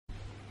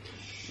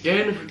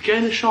Get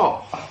in a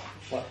shot.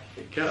 What?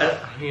 Get it.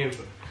 Here.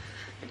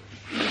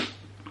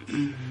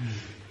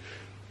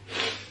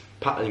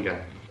 Patting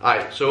again.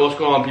 Alright, so what's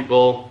going on,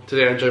 people?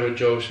 Today I'm joined with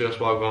Joe, so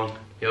that's why I'm going.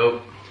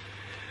 Yo.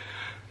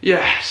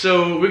 Yeah,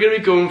 so we're going to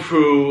be going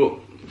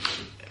through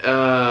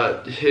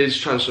his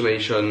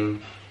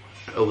transformation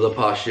over the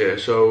past year.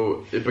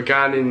 So it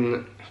began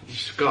in, he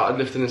started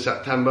lifting in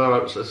September,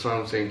 around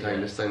the same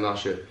time, this time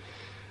last year.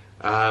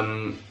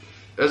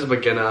 As a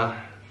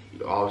beginner,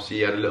 obviously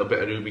he had a little bit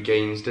of newbie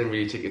gains, didn't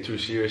really take it too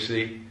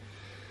seriously.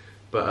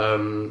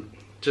 But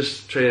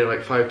just training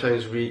like 5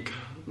 times a week,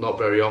 not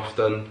very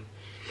often.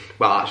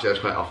 Well, actually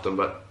that's quite often,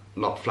 but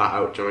not flat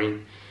out, do you know what I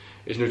mean?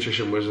 His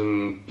nutrition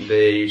wasn't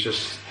there, he was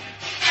just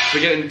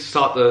beginning to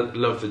start to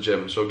love the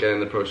gym, so getting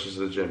the process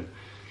of the gym.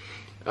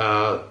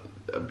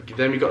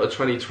 Then we got to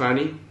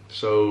 2020,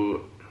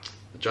 so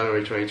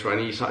January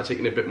 2020, he started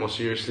taking it a bit more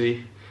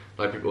seriously,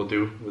 like people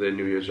do with their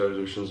New Year's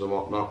resolutions and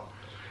whatnot.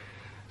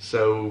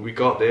 So we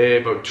got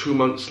there about 2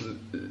 months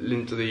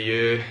into the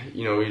year,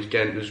 you know, he was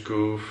getting his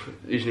groove,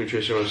 his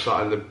nutrition was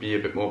starting to be a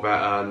bit more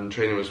better and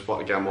training was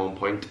starting to get more on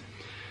point.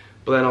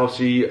 But then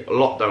obviously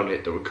lockdown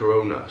hit, there was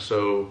Corona,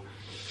 so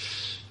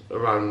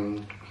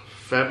around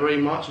February,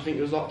 March I think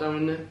it was lockdown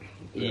in there.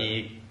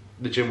 Yeah.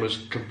 The gym was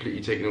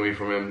completely taken away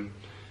from him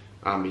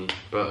and me,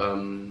 but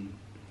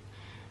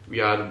we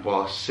had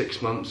what,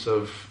 6 months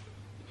of,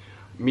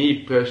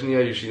 me personally,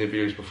 I usually in the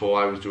videos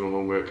before I was doing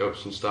home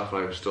workouts and stuff,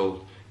 and I was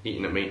still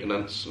eating at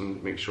maintenance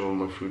and make sure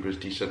my food was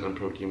decent and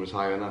protein was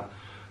high and that.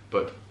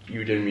 But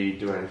you didn't really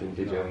do anything,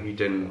 did you? You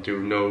didn't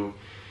do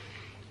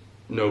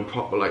no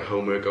proper like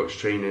home workouts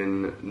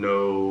training,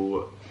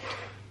 no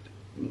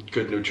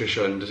good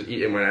nutrition, just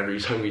eating whenever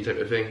he's hungry type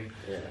of thing.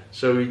 Yeah.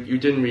 So you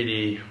didn't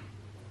really,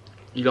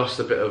 you lost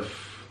a bit of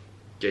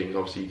gains,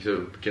 obviously,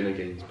 so beginner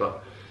gains,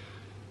 but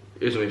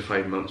it was only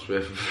 5 months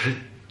worth of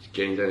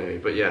gains anyway.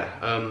 But yeah,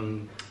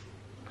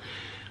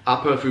 our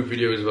per food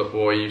videos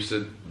before, he used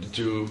to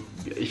do,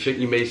 I think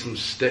he made some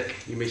stick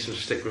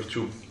with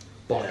 2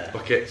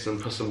 buckets and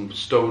put some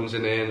stones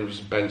in there and it was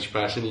bench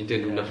pressing. He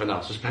didn't do nothing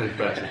else, just bench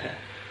pressing.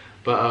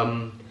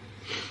 But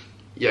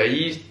yeah,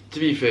 to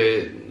be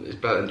fair, it's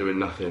better than doing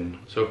nothing.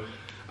 So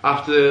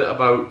after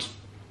about,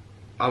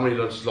 how many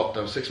months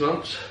lockdown? 6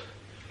 months?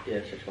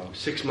 Yeah, 6 months.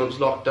 6 months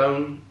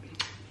lockdown,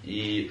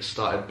 he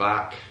started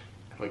back,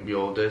 like we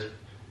all did,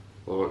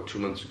 about 2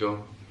 months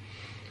ago.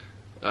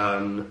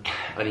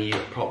 And he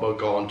proper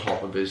got on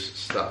top of his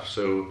stuff.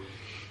 So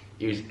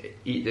he was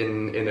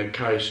eating in a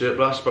calorie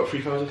surplus, about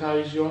 3,000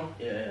 calories, you want?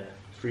 Yeah.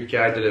 3K,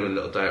 I did him a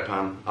little diet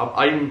plan.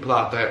 I even put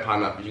that diet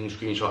plan up, you can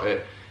screenshot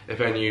it. If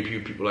any of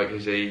you people like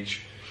his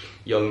age,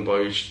 young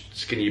boys,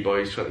 skinny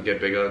boys trying to get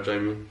bigger, do you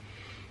know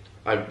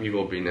what I mean? We've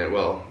all been there.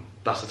 Well,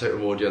 that's the type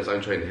of audience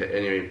I'm trying to hit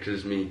anyway,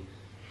 because me,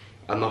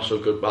 I'm not so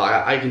good, but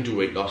I can do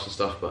weight loss and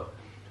stuff, but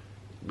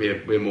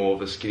we're more of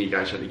the skinny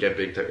guys trying to get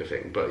big type of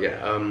thing. But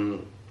yeah,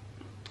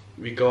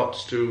 we got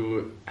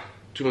to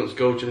 2 months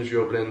ago, gym's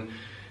reopening,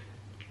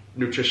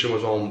 nutrition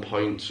was on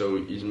point,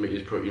 so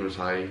his protein was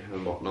high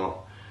and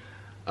whatnot.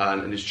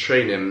 And in his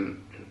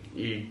training,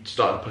 he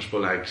started to push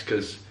pull legs,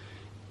 because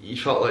he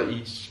felt like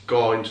he'd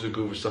got into the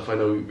groove of stuff. I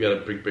know we had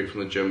a big break from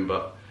the gym,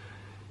 but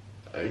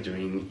I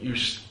mean,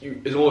 his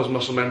all his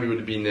muscle memory would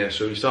have been there.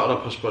 So he started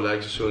on push pull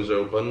legs as soon as it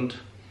opened,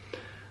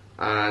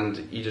 and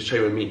he just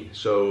trained with me.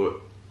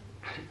 So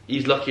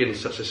he's lucky in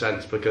such a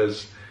sense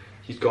because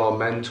he's got a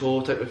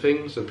mentor type of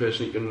thing, so a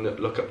person you can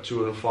look up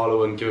to and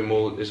follow and give him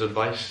all his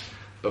advice.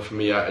 But for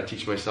me, I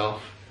teach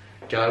myself.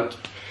 Get out.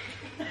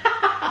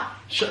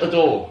 Shut the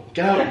door.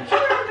 Get out.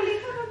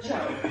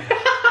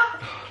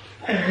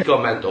 He's got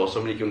a mentor,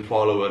 somebody you can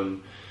follow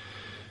and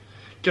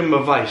give him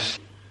advice.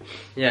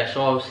 Yeah,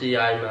 so obviously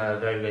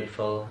I'm very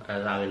grateful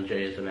as having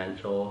Jay as a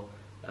mentor.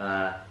 If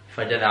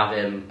I didn't have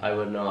him, I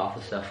wouldn't know half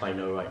the stuff I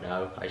know right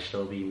now. I'd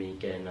still be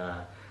making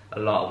a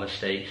lot of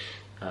mistakes.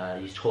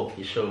 He's taught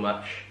me so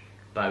much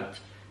about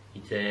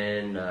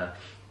eating,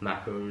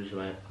 macros,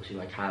 obviously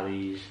my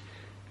calories,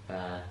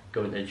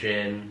 going to the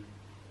gym.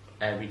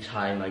 Every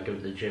time I go to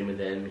the gym with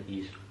him,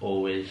 he's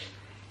always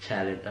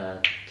telling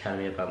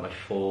me about my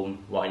form,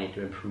 what I need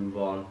to improve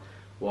on,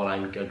 what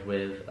I'm good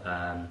with.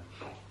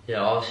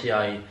 Yeah, obviously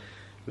I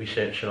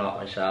research a lot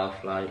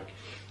myself, like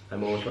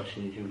I'm always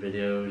watching YouTube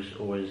videos,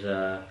 always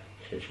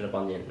searching up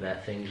on the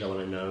internet things I want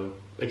to know.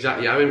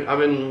 Exactly,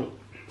 having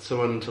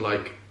someone to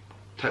like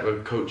type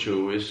of coach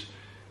you is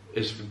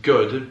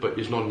good, but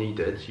it's not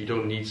needed. You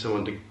don't need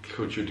someone to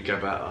coach you to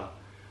get better.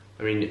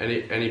 I mean,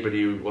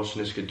 anybody who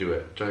watching this could do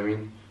it, do you know what I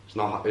mean?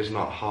 It's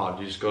not hard,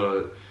 you just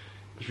gotta,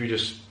 if you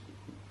just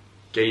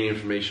gain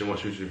information,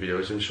 watch YouTube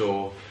videos, I'm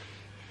sure,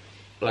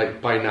 like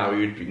by now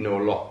you'd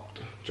know a lot,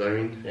 do you know what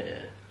I mean?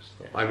 Yeah.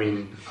 I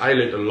mean, I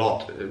learned a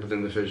lot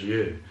within the first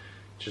year.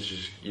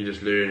 You're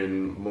just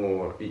learning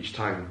more each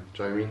time,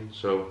 do you know what I mean?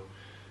 So,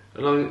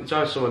 as long as you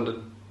have someone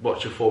to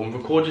watch your form,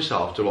 record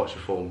yourself to watch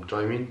your form, do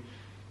you know what I mean?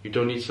 You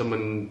don't need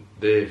someone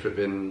there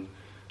flipping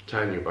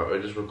telling you about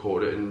it, just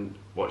record it and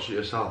watch it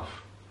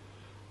yourself.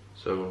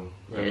 So,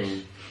 I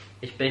mean,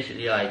 It's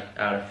basically like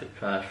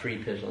a free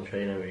personal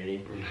trainer,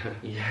 really.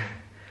 Yeah.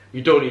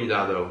 You don't need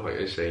that though, like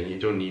I was saying, you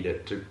don't need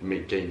it to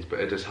make gains,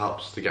 but it just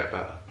helps to get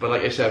better. But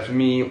like I said, for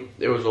me,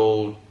 it was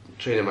all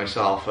training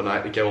myself, and I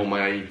had to get all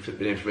my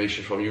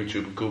information from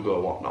YouTube, Google,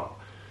 and whatnot.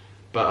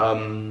 But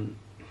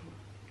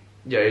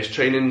yeah, his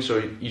training, so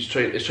his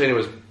training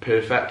was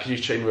perfect because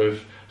he's training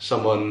with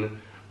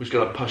someone who's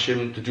going to push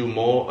him to do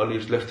more, and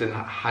he's lifting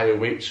higher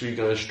weights, so you're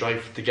going to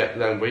strive to get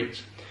down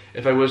weights.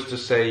 If I was to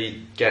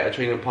say get a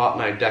training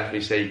partner, I'd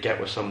definitely say get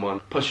with someone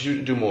pushes you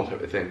to do more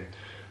type of thing.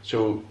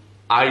 So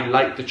I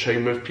like to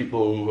train with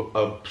people who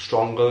are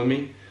stronger than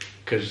me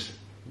because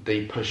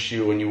they push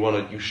you and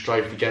you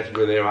strive to get to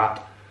where they're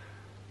at.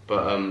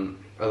 But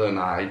other than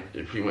that, I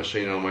pretty much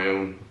train on my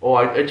own. Oh,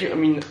 I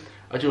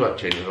do like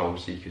training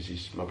obviously because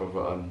he's my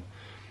brother and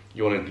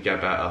you want him to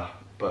get better.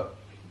 But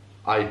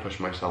I push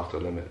myself to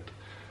the limit.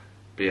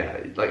 But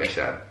yeah, like I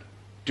said,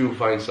 do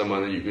find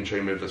someone that you can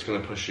train with that's going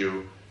to push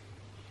you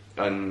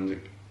and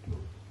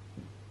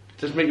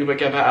just make you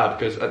get better,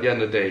 because at the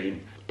end of the day,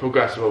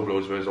 progressive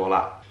overload is where it's all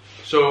at.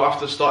 So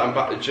after starting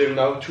back the gym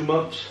now, 2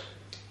 months.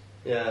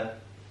 Yeah.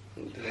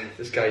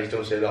 This guy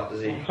don't say that,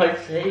 does he? I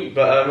say.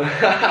 But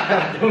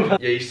yeah,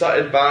 he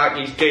started back.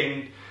 He's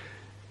gained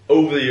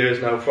over the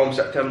years now, from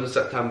September to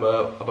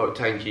September, about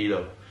 10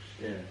 kilo.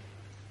 Yeah.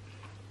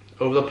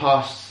 Over the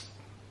past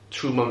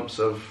 2 months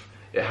of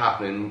it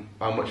happening,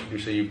 how much would you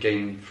say you've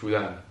gained through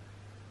that?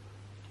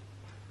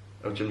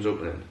 Of gyms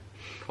opening?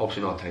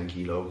 Obviously not 10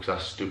 kilo, because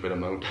that's a stupid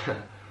amount.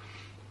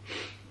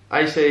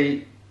 I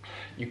say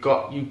you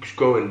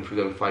growing through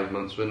them 5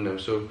 months window.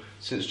 So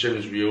since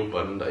gyms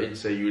reopened, I'd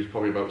say you was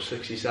probably about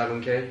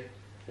 67k.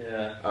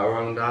 Yeah.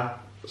 Around that.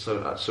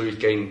 So he's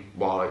gained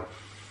what, like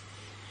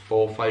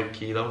 4 or 5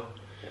 kilo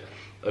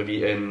of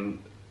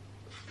eating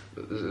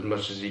as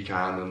much as he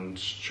can and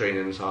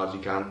training as hard as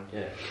he can.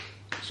 Yeah.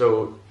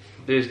 So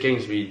there's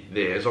gains to be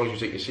there as long as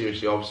you take it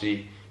seriously.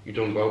 Obviously, you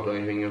don't go out or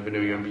anything. If I know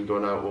you haven't been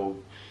going out, well,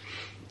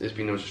 there's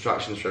been no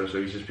distractions for him,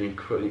 so he's just been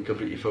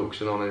completely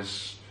focusing on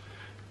his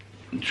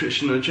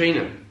nutrition and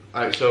training.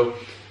 Alright, so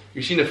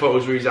you've seen the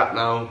photos where he's at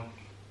now.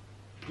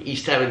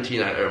 He's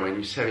 17, I remind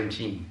you,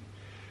 17.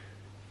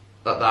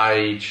 At that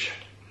age,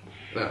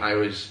 I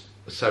was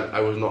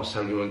not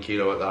 71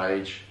 kilo at that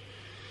age.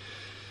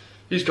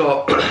 He's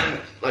got,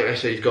 like I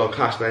say, he's got a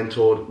class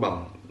mentor.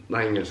 Well,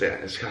 I ain't gonna say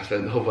it's class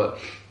mentor, but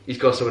he's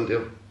got someone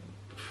to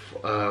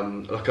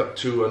look up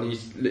to, and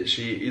he's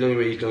literally, the only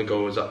way he's gonna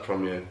go is up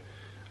from you.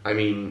 I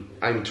mean,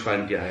 I'm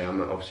 20, I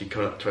am obviously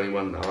coming up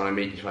 21 now, and I'm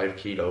 85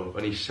 kilo,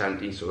 and he's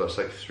 17, so that's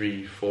like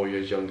 3-4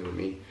 years younger than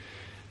me.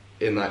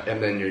 In that, and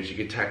then years, you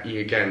could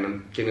again,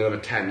 I'm getting another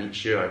 10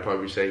 each year, I'd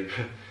probably say.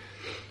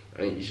 I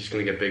think he's just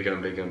going to get bigger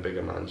and bigger and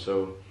bigger, man.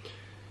 So,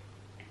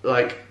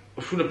 like,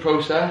 through the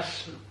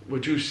process,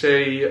 would you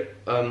say,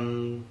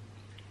 what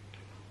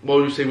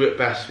would you say worked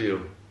best for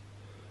you?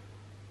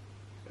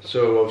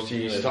 So,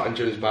 obviously, starting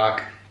gyms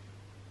back,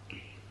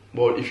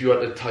 well, if you had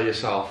to tell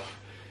yourself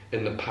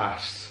in the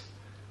past,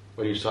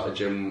 when you started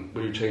gym,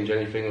 would you change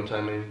anything or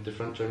tell me anything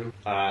different, Jamie?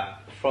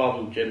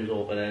 From gyms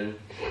opening,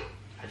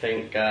 I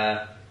think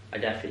I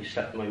definitely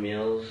stuck to my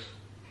meals,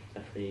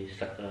 definitely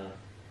stuck to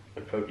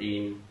my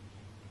protein,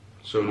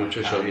 so my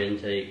nutrition. calorie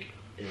intake,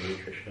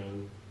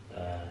 nutrition,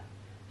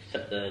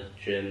 stuck to the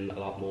gym a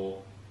lot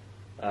more.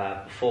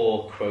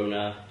 Before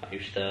Corona, I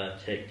used to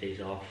take days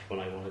off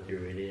when I wanted to,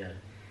 really.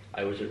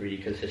 I wasn't really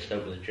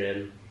consistent with the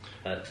gym.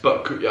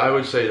 But I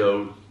would say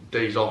though,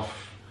 days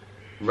off,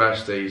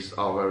 rest days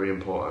are very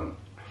important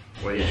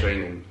when you're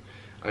training.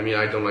 I mean,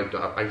 I don't like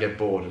that. I get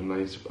bored and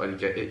I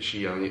get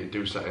itchy and I need to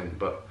do something,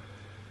 but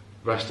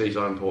rest days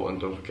are important,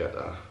 don't forget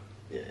that.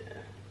 Yeah.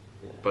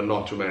 But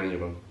not too many of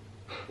them.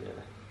 Yeah.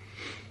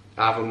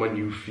 Have them when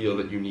you feel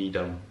that you need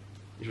them.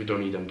 If you don't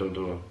need them, don't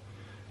do them.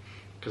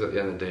 Because at the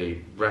end of the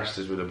day, rest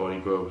is where the body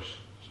grows.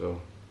 So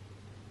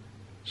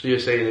you're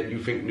saying that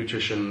you think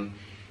nutrition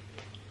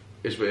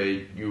is where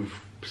you've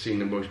seen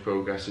the most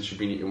progress since you've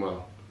been eating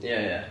well?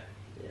 Yeah.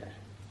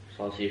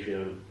 So obviously,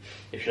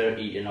 if you don't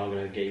eat, you're not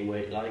going to gain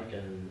weight.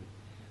 And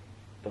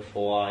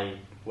before, I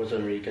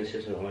wasn't really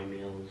consistent with my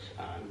meals.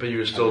 But you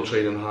were still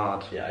training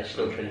hard. Yeah, I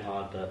still train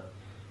hard, but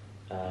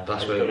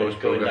that's where the most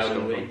progress down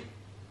in comes weight.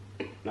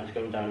 I was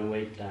going down in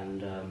weight,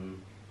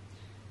 and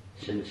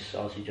since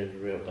obviously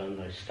gyms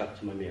reopened, I stuck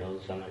to my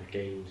meals, and I've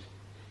gained,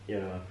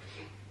 a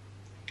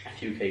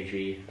few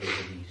kg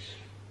over these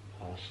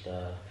past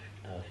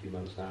few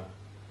months now.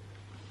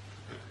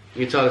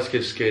 You can tell this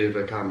kid's scared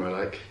of the camera,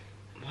 like.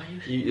 Why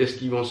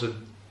He wants to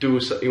do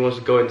something. He wants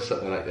to go into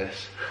something like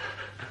this.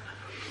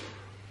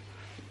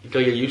 You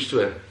gotta get used to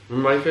it.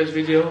 Remember my first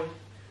video?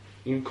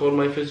 You called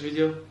my first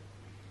video?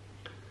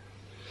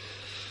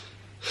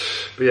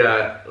 But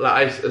yeah,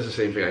 it's the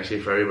same thing I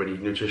say for everybody.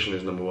 Nutrition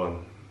is number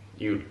one.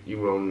 You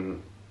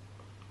won't,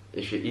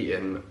 if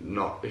you're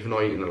not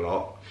eating a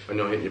lot and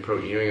you're not hitting your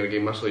protein, you ain't gonna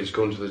gain muscle. You're just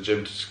going to the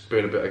gym to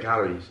burn a bit of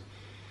calories.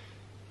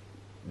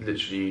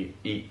 Literally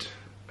eat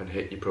and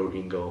hit your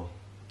protein goal.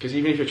 Because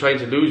even if you're trying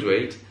to lose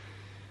weight,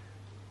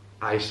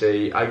 I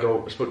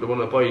spoke to one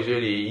of the boys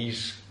earlier,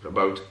 he's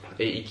about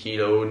 80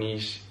 kilo and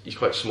he's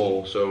quite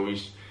small, so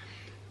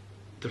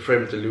for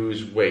him to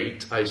lose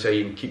weight, I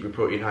say keep your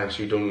protein high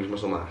so you don't lose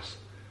muscle mass,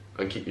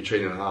 and keep your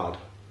training hard,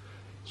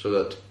 so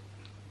that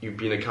you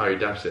be in a calorie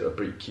deficit,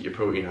 but keep your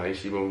protein high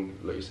so you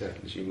won't, like you said,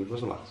 so you lose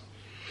muscle mass.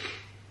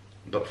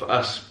 But for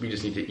us, we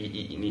just need to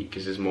eat,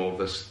 because there's more of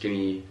the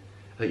skinny,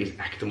 I think it's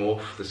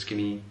ectomorph, the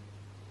skinny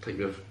type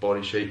of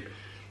body shape,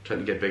 trying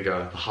to get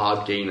bigger, the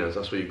hard gainers,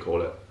 that's what you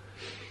call it.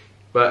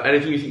 But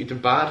anything you think you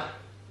did bad,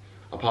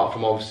 apart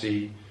from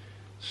obviously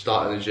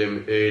starting the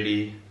gym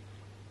early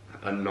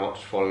and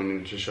not following the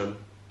nutrition,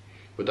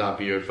 would that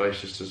be your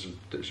advice,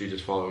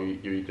 just follow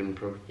your eating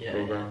program?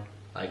 Yeah.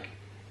 Like,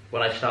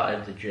 when I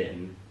started the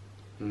gym,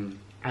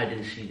 I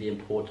didn't see the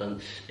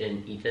importance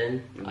in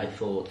eating. I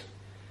thought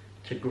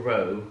to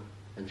grow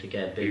and to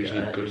get bigger,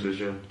 it was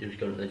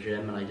going to the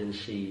gym, and I didn't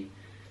see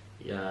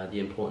the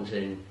importance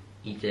in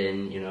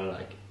eating, you know,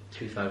 like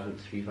 2,000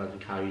 to 3,000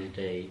 calories a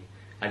day.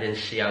 I didn't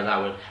see how that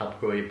would help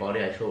grow your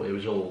body. I thought it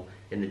was all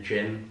in the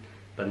gym,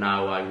 but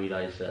now I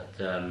realise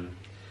that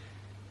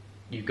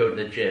you go to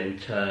the gym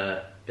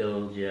to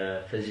build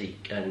your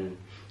physique and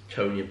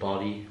tone your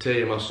body. Tear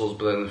your muscles,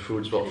 but then the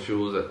food's what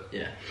fuels it.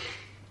 Yeah,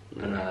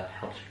 and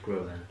helps it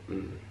grow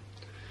then.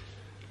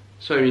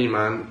 So I mean,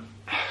 man,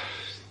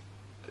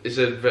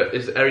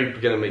 every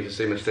beginner makes the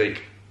same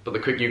mistake, but the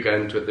quicker you get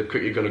into it, the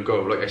quicker you're going to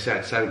go. Like I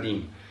said,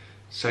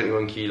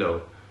 71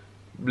 kilo,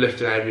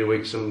 lifting heavy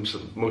weights, most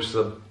of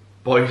the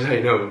boys I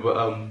know, but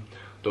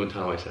don't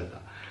tell them I said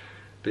that.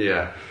 But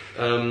yeah,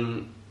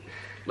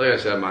 like I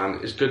said, man,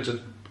 it's good to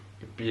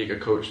be like a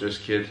coach to this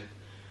kid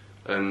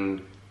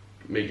and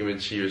make him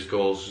achieve his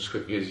goals as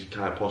quickly as you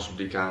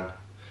possibly can.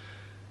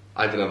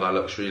 I didn't have that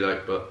luxury,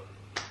 like, but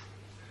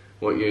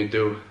what you gonna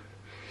do?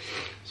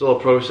 It's all a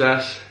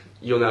process.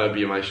 You'll never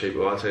be in my shape,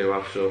 but I'll tell you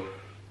what, so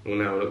you'll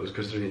never look as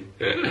good as me.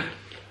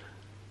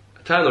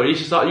 Tell him though, he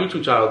should start a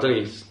YouTube channel,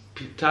 doesn't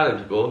he?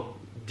 Telling people,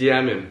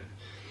 DM him.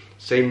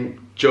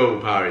 Same Joe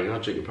Parry,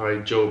 not Jacob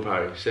Parry, Joe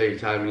Parry.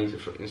 Tell him he needs to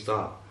fucking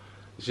start.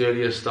 It's the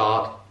earlier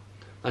start.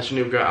 That's the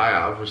new regret I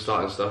have with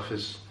starting stuff,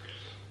 is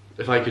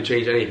if I could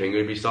change anything, it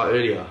would be start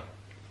earlier.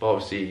 But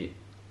obviously,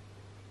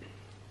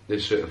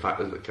 there's certain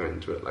factors that come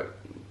into it, like,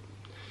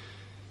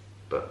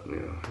 but you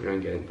know, we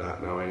won't get into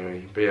that now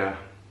anyway. But yeah,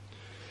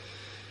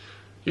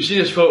 you've seen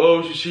his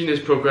photos, you've seen his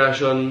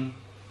progression.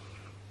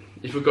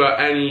 If you've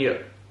got any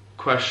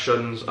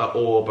questions at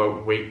all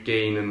about weight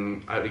gain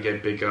and how to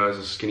get bigger as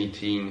a skinny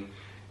teen,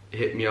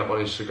 hit me up on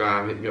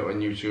Instagram, hit me up on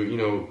YouTube. You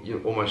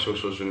know all my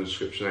socials are in the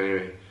description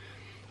anyway.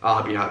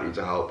 I'll be happy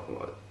to help.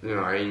 You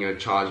know, I ain't gonna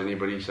charge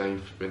anybody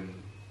saying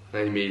I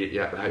ain't made it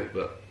yet, right?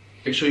 But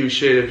make sure you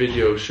share the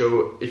video.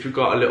 Show if you've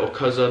got a little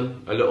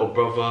cousin, a little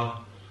brother,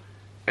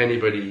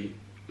 anybody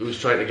who's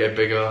trying to get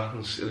bigger,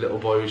 a little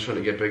boy who's trying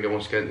to get bigger,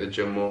 wants to get into the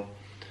gym more,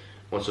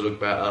 wants to look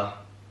better.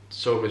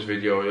 Show him this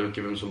video. You'll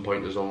give him some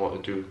pointers on what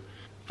to do.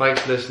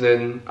 Thanks for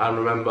listening, and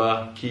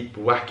remember, keep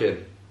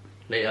whacking.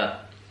 Later.